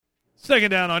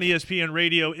Second Down on ESPN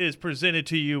Radio is presented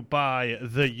to you by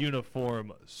The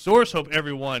Uniform Source. Hope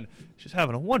everyone is just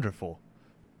having a wonderful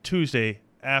Tuesday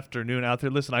afternoon out there.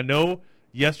 Listen, I know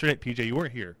yesterday, PJ, you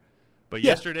weren't here, but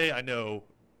yesterday I know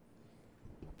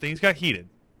things got heated.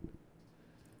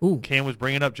 Ooh. Cam was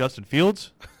bringing up Justin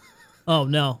Fields. Oh,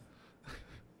 no.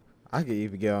 I could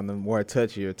even get on the more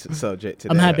touchier subject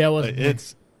today. I'm happy I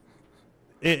wasn't.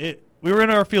 We were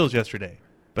in our fields yesterday,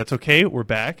 but it's okay. We're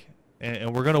back.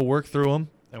 And we're going to work through them,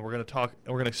 and we're going to talk.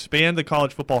 And we're going to expand the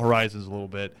college football horizons a little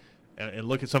bit, and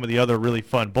look at some of the other really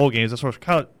fun bowl games. That's what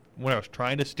I was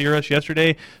trying to steer us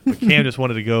yesterday, but Cam just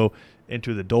wanted to go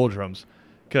into the doldrums.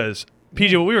 Because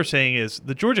PJ, what we were saying is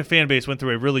the Georgia fan base went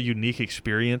through a really unique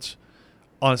experience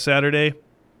on Saturday,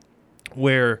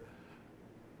 where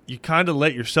you kind of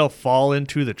let yourself fall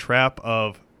into the trap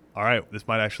of, all right, this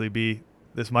might actually be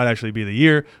the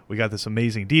year. We got this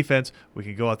amazing defense. We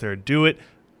can go out there and do it.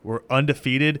 We're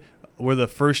undefeated. We're the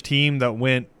first team that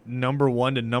went number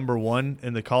 1 to number 1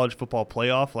 in the college football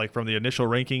playoff, like from the initial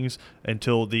rankings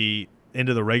until the end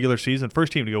of the regular season.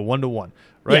 First team to go 1-1,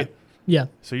 right? Yeah.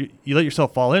 So you let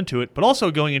yourself fall into it, but also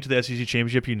going into the SEC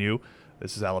championship, you knew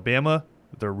this is Alabama.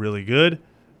 They're really good.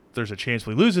 There's a chance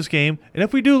we lose this game, and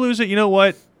if we do lose it, you know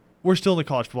what? We're still in the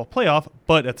college football playoff,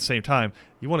 but at the same time,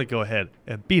 you want to go ahead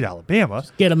and beat Alabama.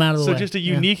 Just get them out of the way. So just a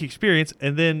unique experience,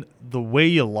 and then the way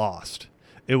you lost.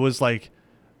 It was like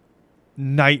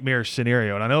nightmare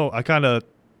scenario. And I know I'm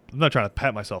not trying to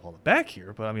pat myself on the back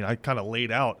here, but I mean, I kind of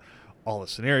laid out all the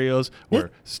scenarios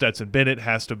where Stetson Bennett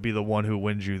has to be the one who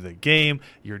wins you the game.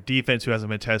 Your defense, who hasn't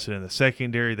been tested in the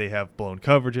secondary, they have blown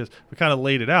coverages. We kind of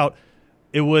laid it out.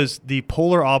 It was the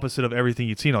polar opposite of everything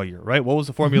you'd seen all year, right? What was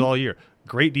the formula all year?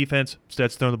 Great defense.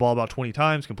 Stetson throwing the ball about 20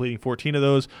 times, completing 14 of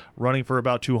those, running for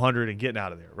about 200 and getting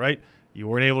out of there, right? You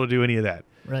weren't able to do any of that.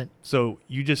 Right. So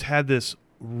you just had this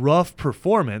rough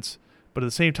performance, but at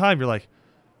the same time, you're like,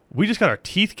 we just got our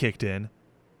teeth kicked in,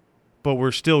 but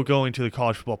we're still going to the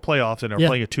college football playoffs and are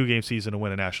playing a 2-game season to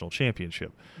win a national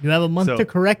championship. You have a month to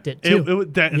correct it, too.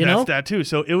 That's that, too.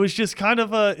 So it was just kind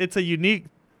of it's a unique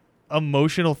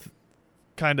emotional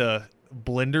kind of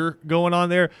blender going on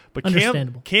there. But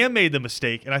Cam made the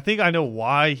mistake, and I think I know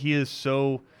why he is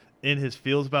so in his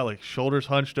feels about, like, shoulders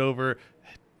hunched over,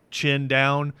 chin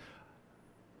down.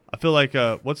 I feel like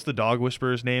what's the dog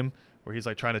whisperer's name, where he's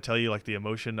like trying to tell you like the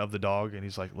emotion of the dog, and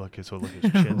he's like, look, his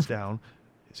chin's down,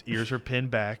 his ears are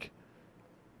pinned back,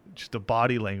 just the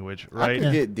body language, right? I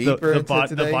could get deeper into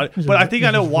today. But I think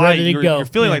I know why you're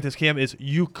feeling like this, Cam, is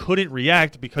you couldn't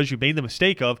react because you made the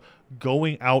mistake of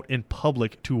going out in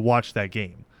public to watch that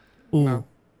game. Ooh. No.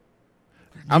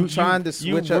 I'm trying to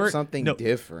switch up something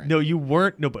different. No, you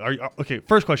weren't. No, but okay,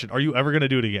 first question, are you ever going to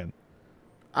do it again?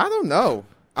 I don't know.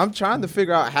 I'm trying to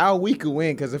figure out how we could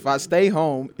win, because if I stay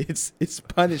home, it's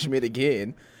punishment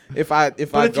again. If I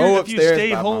go upstairs, you stay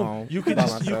home, you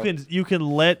can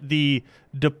let the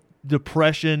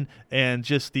depression and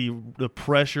just the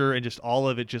pressure and just all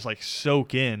of it just like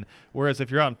soak in. Whereas if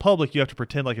you're out in public, you have to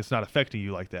pretend like it's not affecting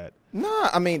you like that. No,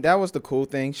 I mean, that was the cool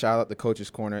thing. Shout out to Coach's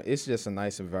Corner. It's just a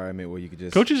nice environment where you could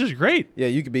just. Coaches is great. Yeah,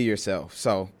 you could be yourself.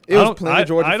 So it was plenty of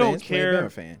Georgia fans, plenty of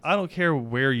Bama fans. I don't care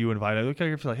where you invite. I don't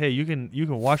care if you're like, hey, you can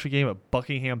watch the game at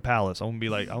Buckingham Palace. I'm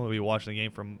gonna be watching the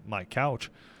game from my couch.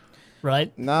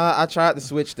 Right. Nah, I tried to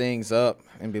switch things up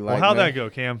and be like, well, how'd that go,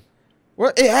 Cam?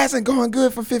 Well, it hasn't gone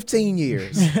good for 15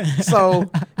 years.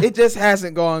 So it just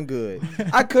hasn't gone good.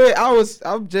 I'm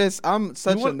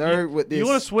such a nerd with this. You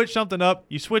want to switch something up?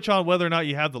 You switch on whether or not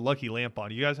you have the lucky lamp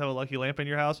on. You guys have a lucky lamp in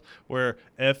your house where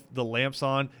if the lamp's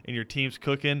on and your team's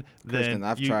cooking, then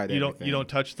you don't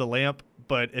touch the lamp.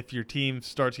 But if your team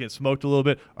starts getting smoked a little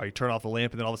bit, or you turn off the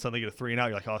lamp and then all of a sudden they get a 3 and out,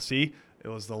 you're like, oh, see? It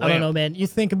was the lamp. I don't know, man. You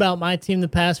think about my team the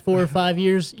past 4 or 5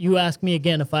 years, you ask me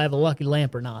again if I have a lucky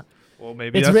lamp or not. Well,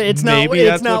 maybe it's not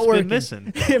what's working. Been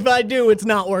missing. If I do, it's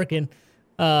not working,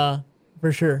 for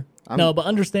sure. But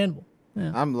understandable.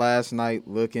 Yeah. I'm last night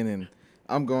looking, and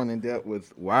I'm going in depth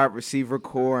with wide receiver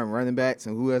core and running backs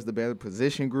and who has the better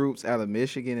position groups out of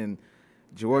Michigan and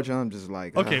Georgia. I'm just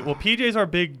like, okay. Well, PJ's our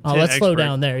Big Ten let's expert. slow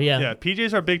down there. Yeah.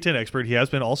 PJ's our Big Ten expert. He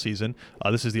has been all season.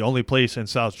 This is the only place in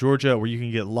South Georgia where you can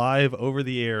get live over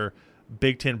the air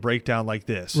Big Ten breakdown like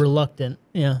this. Reluctant.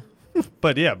 Yeah.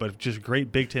 But just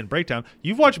great Big Ten breakdown.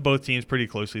 You've watched both teams pretty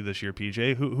closely this year,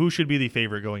 PJ. Who should be the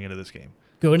favorite going into this game?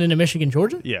 Going into Michigan,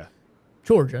 Georgia? Yeah.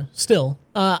 Georgia, still.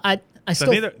 I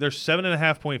think they're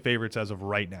 7.5-point favorites as of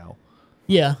right now.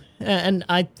 Yeah, and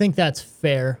I think that's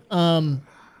fair. I'm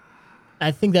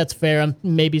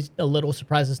maybe a little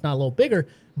surprised it's not a little bigger,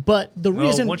 but the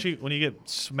reason when you get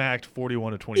smacked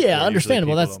 41-24. Yeah,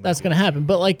 understandable. That's going to happen.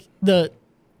 But like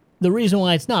the reason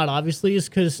why it's not, obviously, is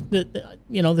because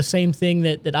the same thing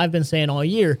that I've been saying all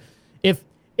year.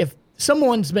 If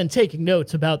someone's been taking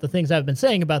notes about the things I've been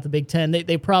saying about the Big Ten,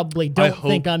 they probably don't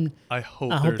think I'm. I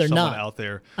hope there's someone out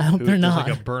there. I hope they're not.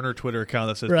 Like a burner Twitter account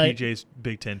that says right. PJ's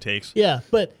Big Ten takes. Yeah,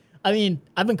 but I mean,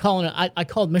 I've been calling it. I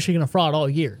called Michigan a fraud all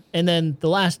year, and then the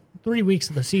last 3 weeks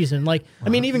of the season,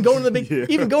 even going to the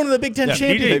Big Ten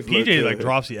championship. PJ like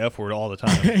drops the F word all the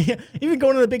time. Yeah, even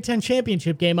going to the Big Ten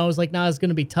championship game, I was like, nah, it's going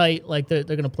to be tight. Like they're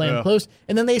going to play them close,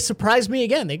 and then they surprised me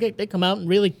again. They come out and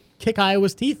really kick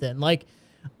Iowa's teeth in.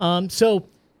 So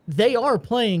they are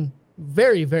playing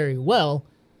very, very well.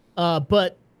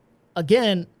 But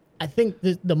again, I think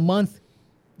the month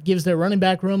gives their running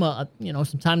back room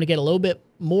some time to get a little bit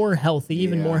more healthy,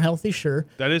 even more healthy, sure.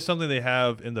 That is something they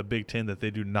have in the Big Ten that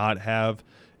they do not have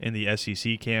in the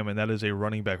SEC, Cam, and that is a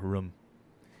running back room.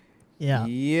 Yeah.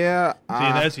 See, in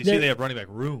the SEC, they have running back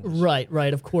rooms.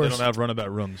 Right, of course. They don't have running back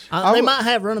rooms. They might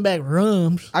have running back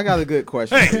rooms. I got a good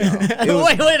question. Wait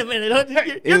a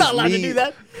minute. You're not allowed to do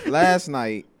that. Last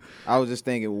night, I was just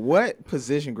thinking, what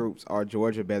position groups are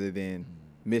Georgia better than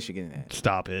Michigan at?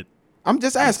 Stop it. I'm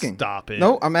just asking. Stop it.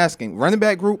 No, I'm asking. Running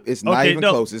back group is not even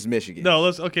close. It's Michigan. No,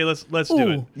 let's do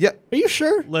it. Yeah. Are you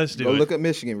sure? Let's do it. Go look at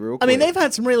Michigan real quick. I mean, they've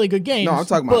had some really good games. No, I'm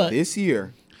talking about this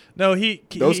year. No, he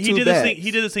did this thing.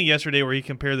 He did this thing yesterday where he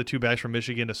compared the two backs from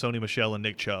Michigan to Sony Michel and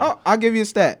Nick Chubb. Oh, I'll give you a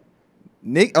stat.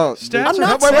 Stats. I'm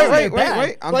not saying they're bad.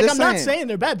 Wait. I'm not saying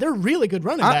they're bad. They're really good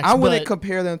running backs. I wouldn't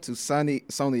compare them to Sony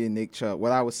and Nick Chubb.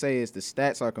 What I would say is the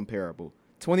stats are comparable.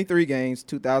 23 games,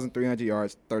 2,300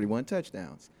 yards, 31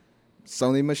 touchdowns.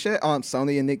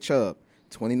 Sony and Nick Chubb,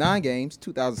 29 games,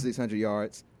 2,600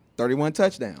 yards, 31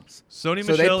 touchdowns. Sony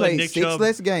Michel and Nick Chubb. So they played 6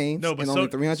 less games and only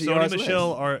 300 yards less. Sony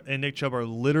Michel and Nick Chubb are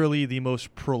literally the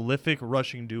most prolific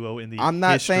rushing duo in the history. I'm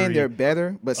not saying they're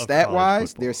better, but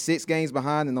stat-wise, they're 6 games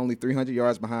behind and only 300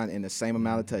 yards behind and the same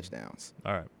amount of touchdowns.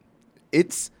 All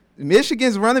right.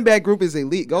 Michigan's running back group is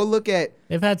elite. Go look at.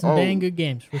 They've had some dang good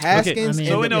games. Haskins. Haskins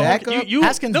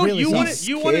really wanted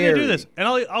to do this, and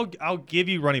I'll give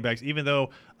you running backs. Even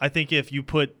though I think if you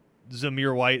put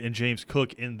Zamir White and James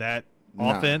Cook in that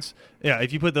offense,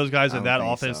 if you put those guys in that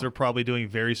offense, they're probably doing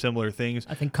very similar things.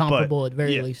 I think comparable at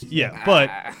very least. Yeah,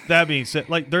 but that being said,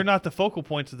 they're not the focal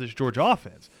points of this Georgia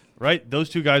offense. Right, those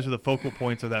two guys are the focal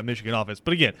points of that Michigan offense.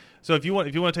 But again, so if you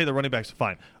want to take the running backs,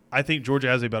 fine. I think Georgia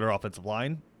has a better offensive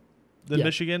line than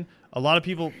Michigan. A lot of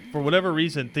people, for whatever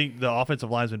reason, think the offensive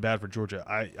line's been bad for Georgia.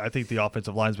 I think the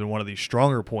offensive line's been one of the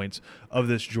stronger points of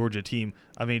this Georgia team.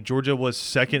 I mean, Georgia was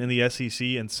second in the SEC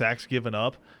in sacks given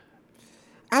up.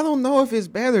 I don't know if it's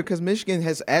better because Michigan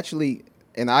has actually,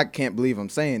 and I can't believe I'm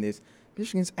saying this,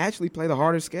 Michigan's actually played a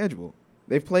harder schedule.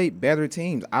 They've played better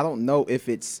teams. I don't know if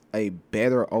it's a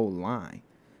better O-line.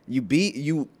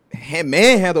 You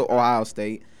manhandled Ohio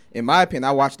State. In my opinion,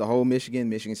 I watched the whole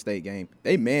Michigan State game.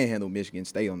 They manhandled Michigan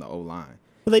State on the O-line.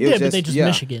 Well, they did, but they just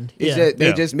Michigan.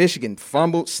 They just Michigan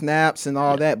fumbled snaps and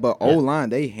all that, but O-line,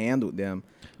 they handled them.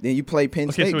 Then you play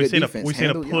Penn State, good defense. We've seen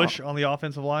a push on the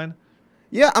offensive line?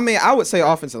 Yeah, I mean, I would say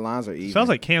offensive lines are even. Sounds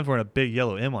like Cam's wearing a big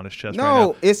yellow M on his chest right now.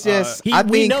 No, it's just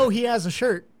we know he has a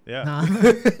shirt. Yeah.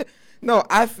 No,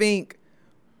 I think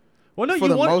for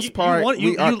the most part,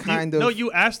 we are kind of. No,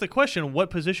 you asked the question, what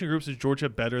position groups is Georgia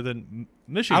better than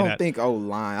Michigan I don't think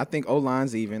O-line. I think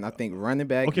O-line's even. I think running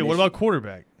back. Okay, what about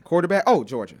quarterback? Quarterback? Oh,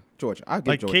 Georgia. I'll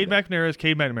give Georgia. Cade McNamara is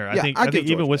Cade McNamara. Yeah, I think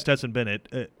even with Stetson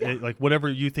Bennett, whatever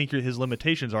you think his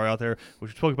limitations are out there, we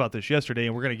spoke about this yesterday,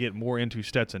 and we're going to get more into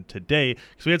Stetson today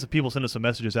because we had some people send us some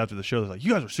messages after the show. They're like,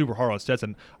 you guys are super hard on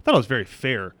Stetson. I thought it was very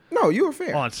fair. No, you were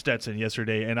fair. On Stetson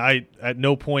yesterday, and I at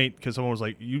no point, because someone was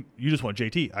like, you just want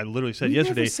JT. I literally said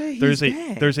yesterday,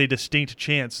 there's a distinct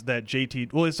chance that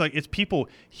JT, well, it's people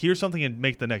hear something and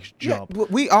make the next jump. Yeah,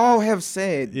 we all have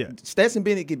said Stetson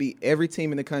Bennett could be every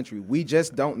team in the country. We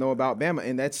just don't know about Bama.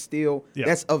 And that's still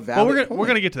that's a valid point. We're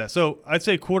gonna get to that. So I'd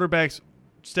say quarterbacks,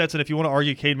 Stetson. If you want to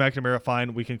argue Cade McNamara,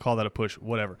 fine, we can call that a push.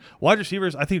 Whatever. Wide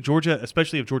receivers, I think Georgia,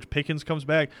 especially if George Pickens comes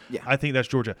back, I think that's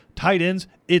Georgia. Tight ends,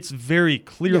 it's very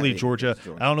clearly Georgia.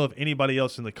 I don't know if anybody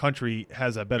else in the country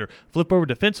has that better. Flip over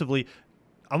defensively.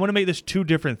 I'm gonna make this two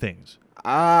different things.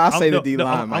 I say the D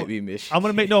line might be Michigan.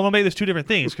 I'm gonna make this two different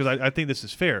things because I think this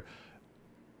is fair.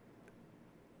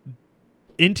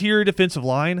 Interior defensive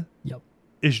line. Yep.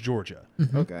 Is Georgia.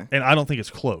 Mm-hmm. Okay. And I don't think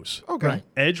it's close. Okay. Right.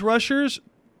 Edge rushers,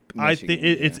 Michigan, I think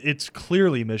it's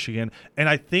clearly Michigan, and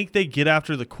I think they get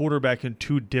after the quarterback in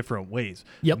two different ways.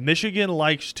 Yep. Michigan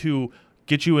likes to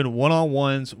get you in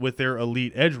one-on-ones with their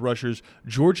elite edge rushers.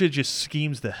 Georgia just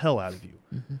schemes the hell out of you,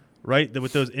 right?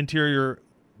 With those interior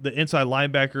the inside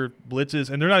linebacker blitzes,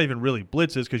 and they're not even really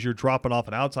blitzes because you're dropping off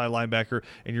an outside linebacker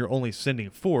and you're only sending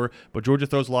 4. But Georgia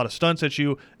throws a lot of stunts at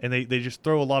you, and they just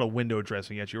throw a lot of window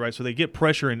dressing at you, right? So they get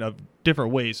pressure in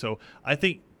different ways. So I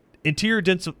think interior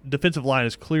defensive line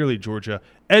is clearly Georgia.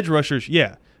 Edge rushers,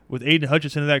 yeah. With Aiden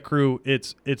Hutchinson and that crew,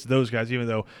 it's those guys, even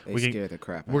though we're going to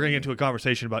get into a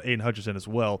conversation about Aiden Hutchinson as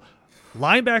well.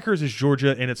 Linebackers is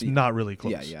Georgia, and it's not really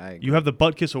close. Yeah, I agree. You have the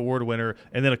Butkus Award winner,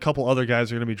 and then a couple other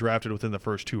guys are going to be drafted within the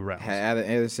first 2 rounds. Adam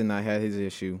Anderson, I had his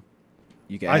issue.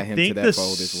 You can add him to that fold as well. I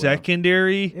think the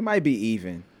secondary, it might be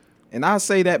even. And I'll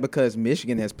say that because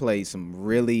Michigan has played some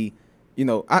really,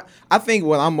 I think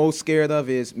what I'm most scared of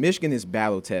is Michigan is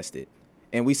battle-tested.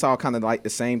 And we saw kind of like the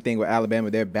same thing with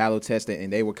Alabama. They're battle tested,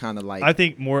 and they were kind of like. I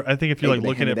think if you're like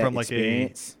looking at it from like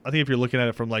experience. I think if you're looking at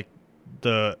it from like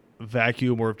the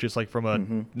vacuum or just like from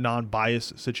a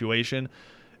non-biased situation,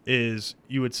 is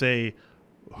you would say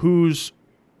who's.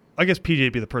 I guess PJ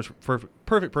would be the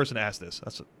perfect person to ask this.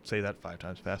 Let's say that 5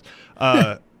 times fast.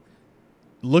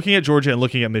 Looking at Georgia and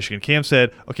looking at Michigan, Cam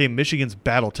said, okay, Michigan's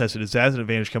battle-tested. Is that an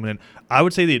advantage coming in? I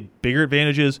would say the bigger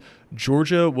advantage is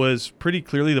Georgia was pretty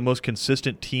clearly the most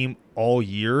consistent team all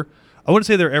year. I wouldn't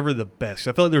say they're ever the best.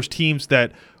 I feel like there's teams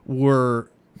that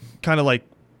were kind of like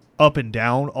up and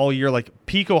down all year. Like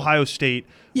peak Ohio State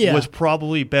was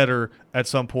probably better at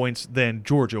some points than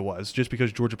Georgia was, just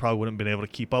because Georgia probably wouldn't have been able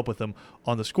to keep up with them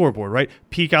on the scoreboard, right?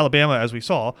 Peak Alabama, as we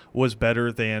saw, was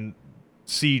better than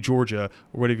Georgia,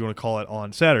 or whatever you want to call it,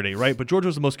 on Saturday, right? But Georgia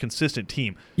was the most consistent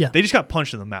team. Yeah. They just got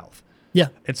punched in the mouth. Yeah.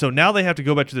 And so now they have to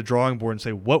go back to the drawing board and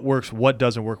say what works, what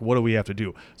doesn't work, what do we have to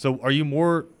do? So are you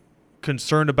more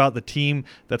concerned about the team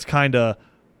that's kind of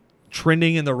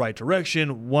trending in the right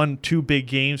direction, won 2 big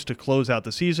games to close out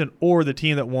the season, or the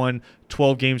team that won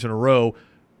 12 games in a row,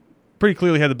 pretty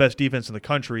clearly had the best defense in the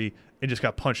country, and just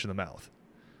got punched in the mouth?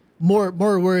 More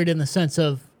worried in the sense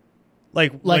of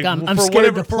Like I'm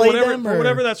scared to play them, or for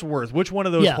whatever that's worth. Which one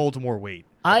of those holds more weight?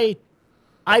 I'd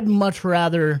much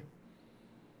rather.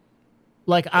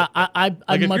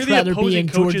 I'd much rather be in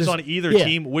coaches Georgia's, on either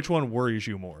team. Which one worries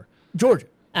you more? Georgia,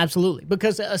 absolutely,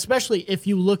 because especially if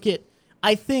you look at,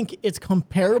 I think it's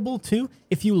comparable to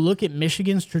if you look at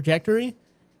Michigan's trajectory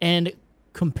and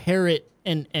compare it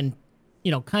and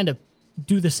kind of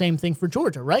do the same thing for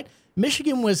Georgia, right?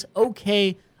 Michigan was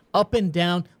okay up and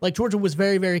down. Like Georgia was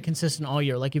very, very consistent all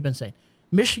year, like you've been saying.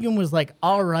 Michigan was like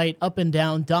all right, up and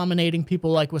down, dominating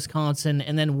people like Wisconsin,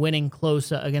 and then winning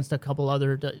close against a couple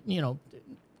other,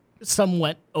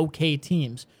 somewhat okay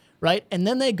teams, right? And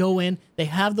then they go in, they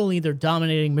have the lead, they're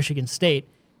dominating Michigan State,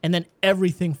 and then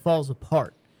everything falls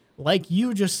apart. Like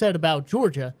you just said about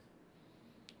Georgia,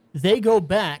 they go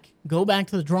back to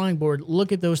the drawing board,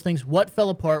 look at those things, what fell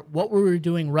apart, what were we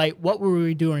doing right, what were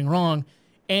we doing wrong.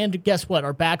 And guess what?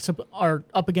 Our backs are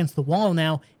up against the wall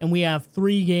now, and we have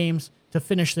 3 games to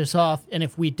finish this off. And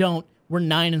if we don't, we're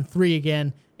 9-3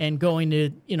 again and going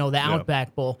to the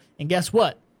Outback Bowl. And guess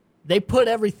what? They put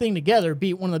everything together,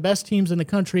 beat one of the best teams in the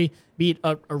country, beat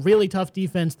a really tough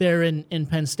defense there in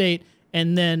Penn State,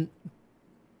 and then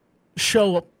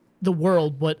show the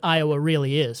world what Iowa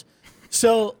really is.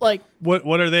 So, like, what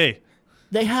are they?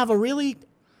 They have a really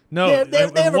they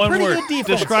have a pretty good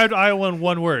defense. Describe Iowa in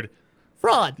one word.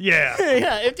 Fraud. Yeah.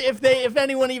 Yeah. If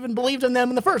anyone even believed in them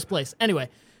in the first place. Anyway,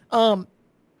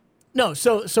 no.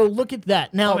 So look at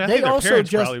that. Now I they think their also parents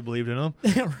just probably believed in them.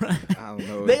 Right. I don't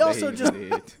know. They also just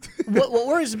what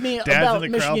worries me Dad's about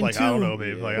in the crowd, Michigan like, too I don't know,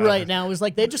 babe. Like, right now is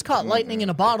like they just caught lightning in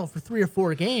a bottle for 3 or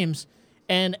 4 games,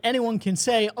 and anyone can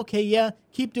say, okay, yeah,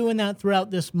 keep doing that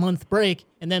throughout this month break,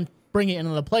 and then bring it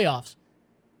into the playoffs.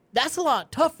 That's a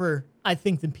lot tougher, I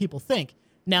think, than people think.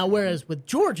 Now, whereas with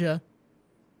Georgia,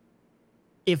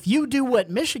 if you do what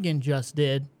Michigan just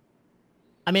did,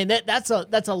 I mean that's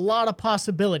a lot of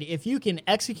possibility. If you can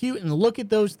execute and look at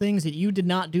those things that you did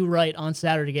not do right on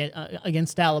Saturday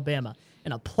against Alabama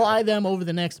and apply them over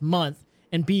the next month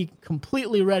and be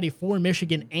completely ready for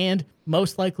Michigan and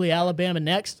most likely Alabama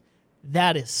next,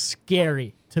 that is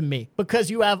scary to me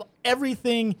because you have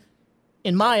everything,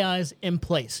 in my eyes, in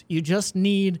place. You just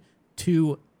need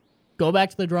to go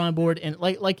back to the drawing board and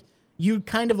like you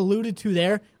kind of alluded to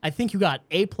there, I think you got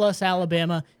A+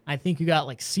 Alabama. I think you got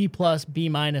like C+, B-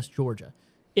 Georgia.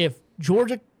 If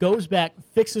Georgia goes back,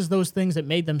 fixes those things that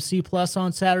made them C+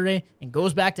 on Saturday, and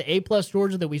goes back to A+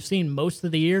 Georgia that we've seen most of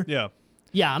the year,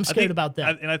 yeah, I'm scared about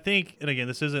that. And I think, and again,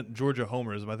 this isn't Georgia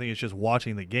homerism. I think it's just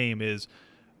watching the game is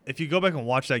if you go back and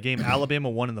watch that game, Alabama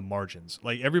won in the margins.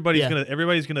 Like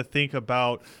everybody's gonna think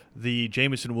about the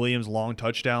Jamison Williams long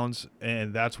touchdowns,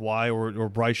 and that's why, or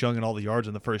Bryce Young and all the yards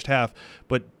in the first half.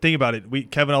 But think about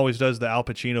it. Kevin always does the Al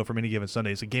Pacino from Any Given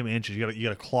Sunday. It's a game of inches. You got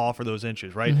to claw for those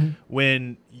inches, right? Mm-hmm.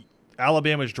 When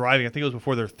Alabama's driving, I think it was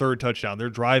before their third touchdown. They're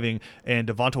driving, and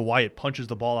Devonta Wyatt punches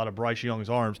the ball out of Bryce Young's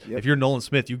arms. Yep. If you're Nolan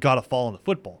Smith, you got to fall on the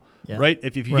football. Yeah. Right?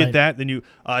 If you get that, then you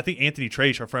I think Anthony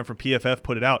Trace, our friend from PFF,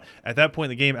 put it out. At that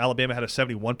point in the game, Alabama had a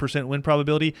 71% win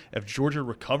probability. If Georgia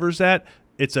recovers that,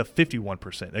 it's a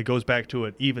 51%. It goes back to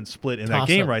an even split in that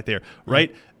game right there,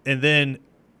 right? Yeah. And then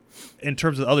in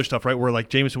terms of the other stuff, right, where like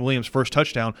Jamison Williams' first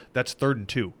touchdown, that's 3rd and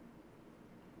 2.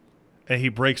 And he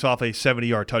breaks off a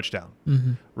 70-yard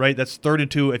touchdown, right? That's 3rd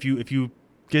and 2. If you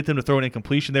get them to throw an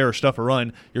incompletion there or stuff a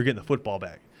run, you're getting the football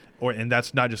back. And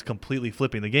that's not just completely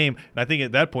flipping the game. And I think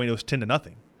at that point it was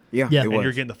 10-0. Yeah. And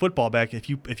you're getting the football back. If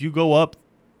you go up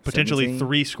potentially 17.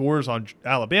 3 scores on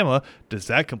Alabama, does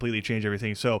that completely change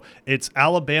everything? So it's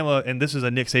Alabama, and this is a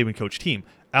Nick Saban coach team.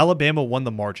 Alabama won the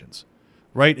margins,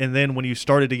 right? And then when you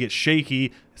started to get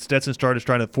shaky, Stetson started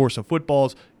trying to force some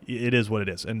footballs. It is what it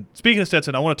is. And speaking of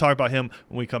Stetson, I want to talk about him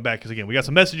when we come back because, again, we got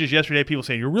some messages yesterday, people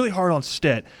saying, you're really hard on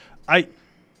Stet.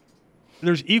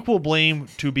 There's equal blame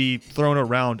to be thrown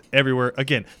around everywhere.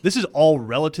 Again, this is all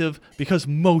relative because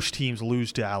most teams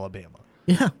lose to Alabama.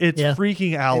 Yeah, it's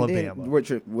freaking Alabama.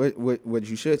 What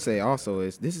you should say also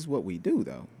is this is what we do,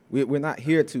 though. We're not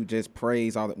here to just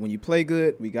praise all that. When you play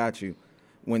good, we got you.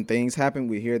 When things happen,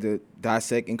 we're here to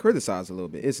dissect and criticize a little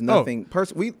bit. It's nothing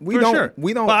personal. We don't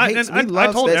hate.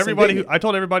 I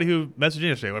told everybody who messaged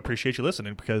yesterday, I appreciate you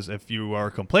listening, because if you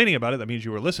are complaining about it, that means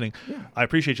you were listening. Yeah. I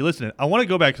appreciate you listening. I want to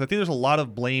go back because I think there's a lot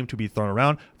of blame to be thrown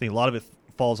around. I think a lot of it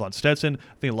falls on Stetson.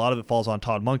 I think a lot of it falls on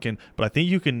Todd Monken. But I think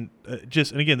you can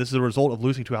and again, this is a result of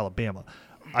losing to Alabama.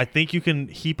 I think you can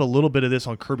heap a little bit of this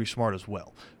on Kirby Smart as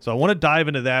well. So I want to dive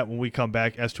into that when we come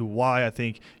back as to why I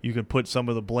think you can put some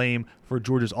of the blame for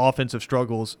Georgia's offensive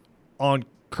struggles on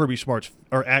Kirby Smart's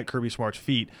or at Kirby Smart's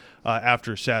feet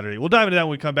after Saturday. We'll dive into that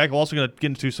when we come back. We're also going to get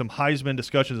into some Heisman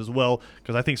discussions as well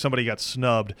because I think somebody got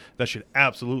snubbed that should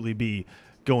absolutely be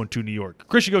going to New York.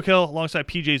 Christian Gokel alongside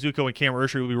PJ Zuko and Cameron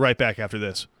Ursher. We'll be right back after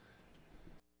this.